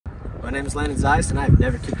My name is Landon Zayas, and I've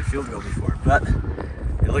never kicked a field goal before, but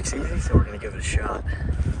it looks easy, so we're going to give it a shot.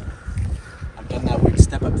 I've done that weird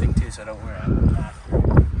step-up thing too, so don't worry, I won't have to.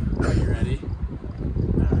 Are you ready?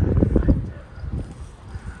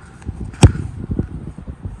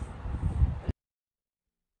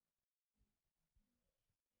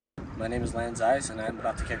 My name is Landon Zayas, and I'm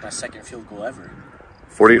about to kick my second field goal ever.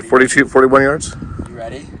 41 yards? You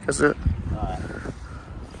ready? That's it.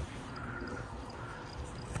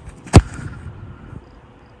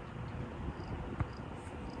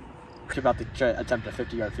 You're about to try, attempt a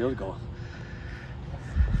 50-yard field goal.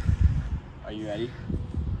 Are you ready?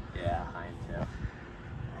 Yeah, I am too.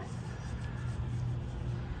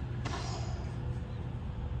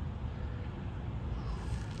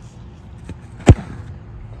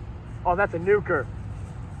 Oh, that's a nuker.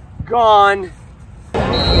 Gone.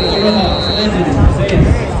 Landon Zayas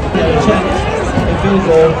field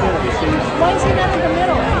goal. Why is he not in the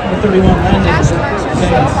middle? Number 31, Landon Zayas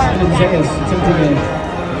attempting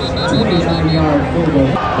a 29-yard field goal.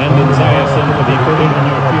 Landon Zayas in for the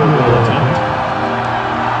 39-yard field goal attempt.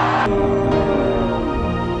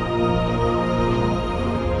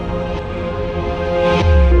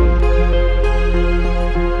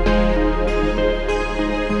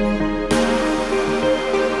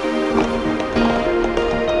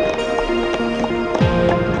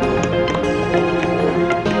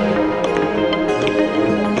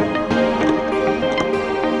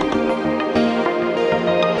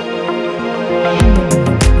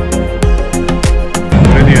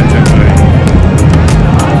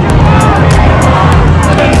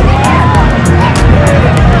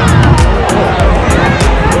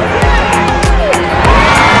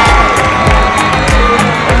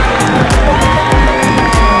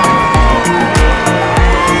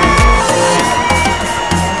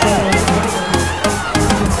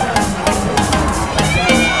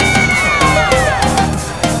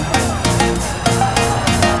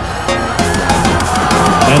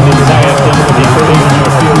 Landon Zayas in for the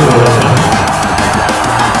 39-yard field goal attempt.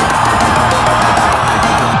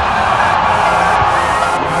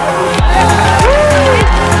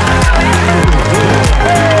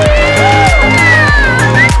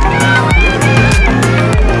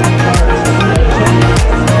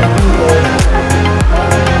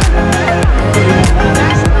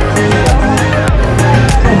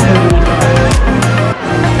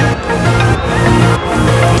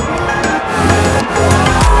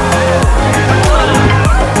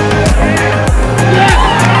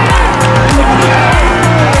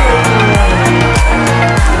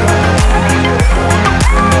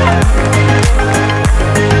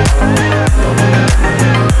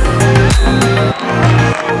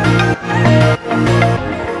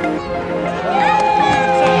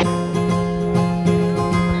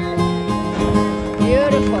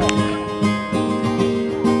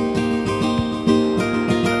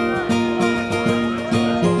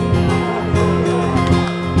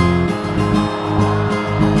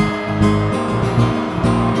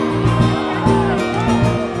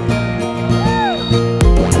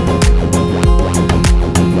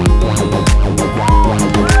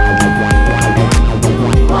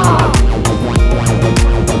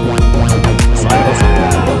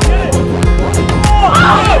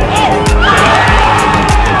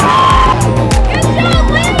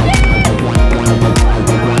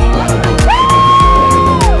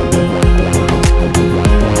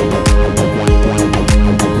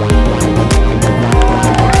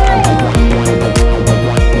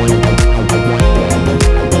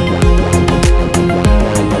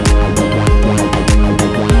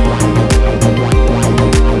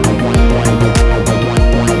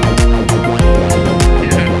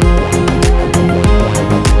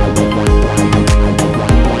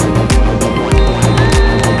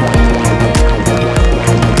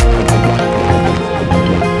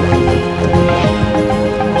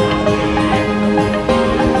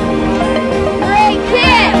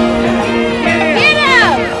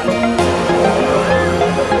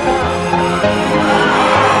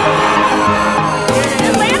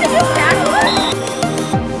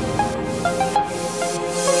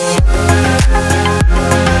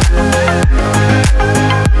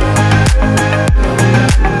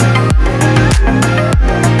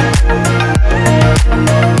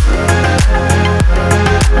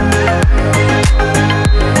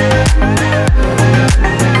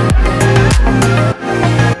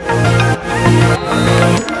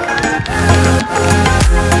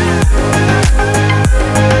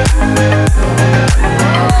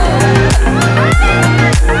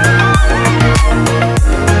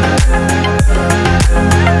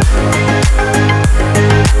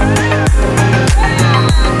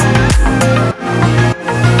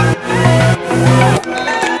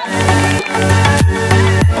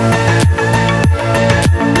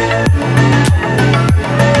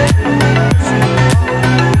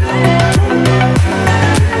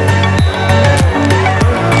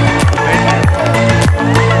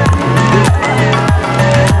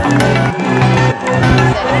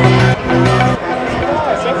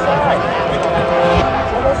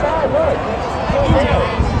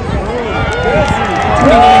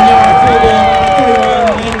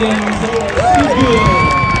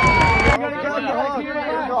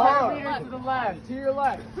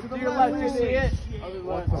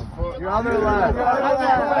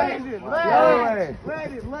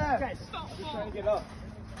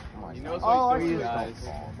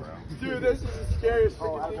 Dude, this is the scariest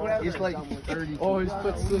freaking He's like 30. Oh, his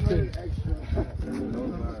foot's slipping.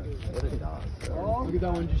 Look at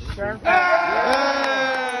that one just sharp.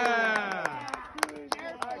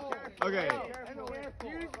 Okay.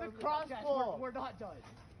 Use the crossbow. We're not done.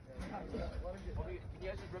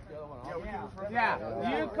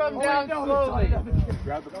 Yeah, you come down slowly.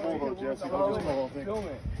 Grab the pole though, Jesse. Don't just pull the whole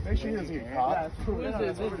thing. Make sure he doesn't get caught. Who is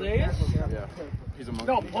this? Is this Zayas? Yeah. He's a monkey.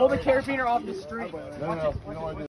 No, pull the carabiner off the street. No, we don't want to do